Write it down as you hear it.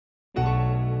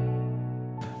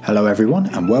Hello everyone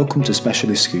and welcome to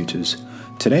Specialist Scooters.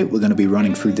 Today we're going to be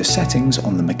running through the settings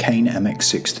on the Mercane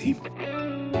MX60.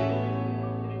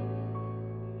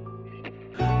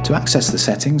 To access the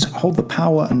settings, hold the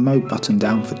power and mode button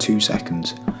down for 2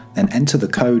 seconds, then enter the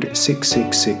code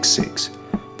 6666.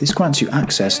 This grants you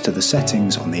access to the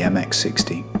settings on the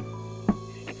MX60.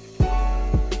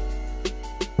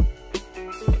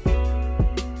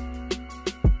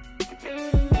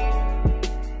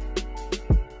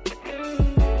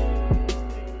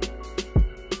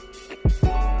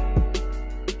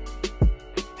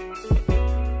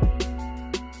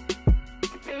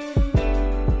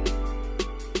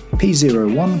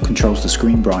 P01 controls the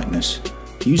screen brightness.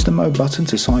 Use the mode button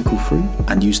to cycle through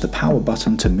and use the power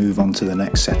button to move on to the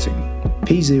next setting.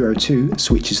 P02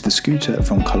 switches the scooter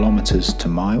from kilometers to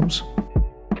miles.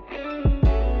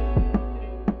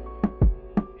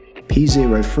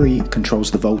 P03 controls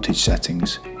the voltage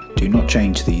settings. Do not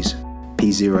change these.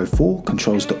 P04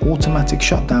 controls the automatic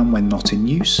shutdown when not in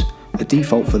use. The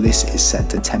default for this is set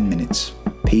to 10 minutes.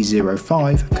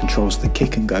 P05 controls the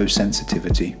kick and go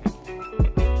sensitivity.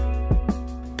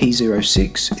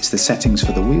 P06 is the settings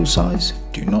for the wheel size,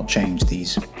 do not change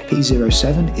these.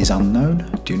 P07 is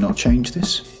unknown, do not change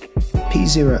this.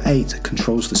 P08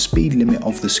 controls the speed limit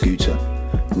of the scooter,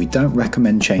 we don't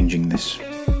recommend changing this.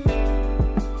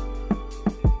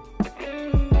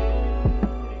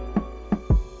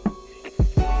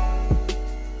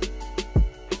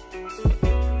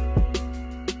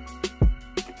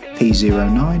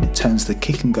 P09 turns the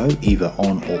kick and go either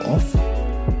on or off.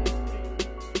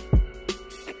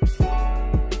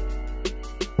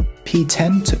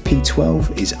 P10 to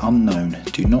P12 is unknown,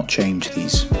 do not change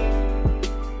these.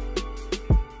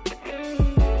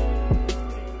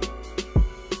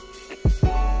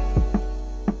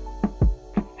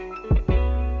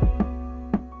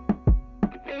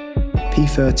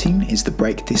 P13 is the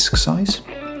brake disc size,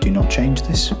 do not change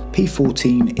this.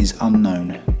 P14 is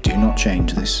unknown, do not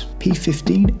change this.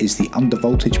 P15 is the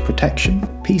undervoltage protection.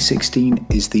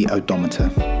 P16 is the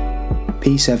odometer.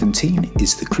 P17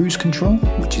 is the cruise control,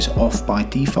 which is off by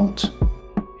default.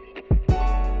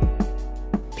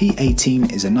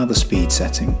 P18 is another speed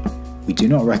setting. We do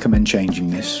not recommend changing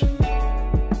this.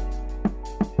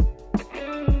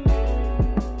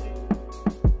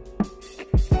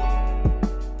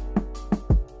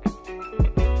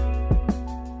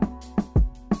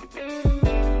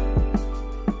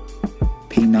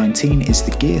 P19 is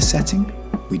the gear setting.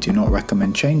 We do not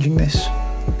recommend changing this.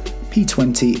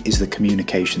 P20 is the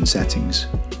communication settings.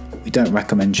 We don't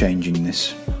recommend changing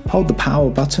this. Hold the power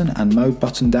button and mode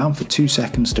button down for 2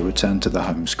 seconds to return to the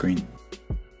home screen.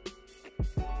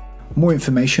 More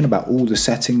information about all the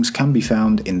settings can be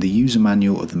found in the user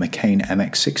manual of the Mercane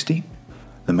MX60.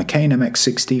 The Mercane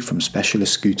MX60 from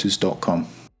specialistscooters.com.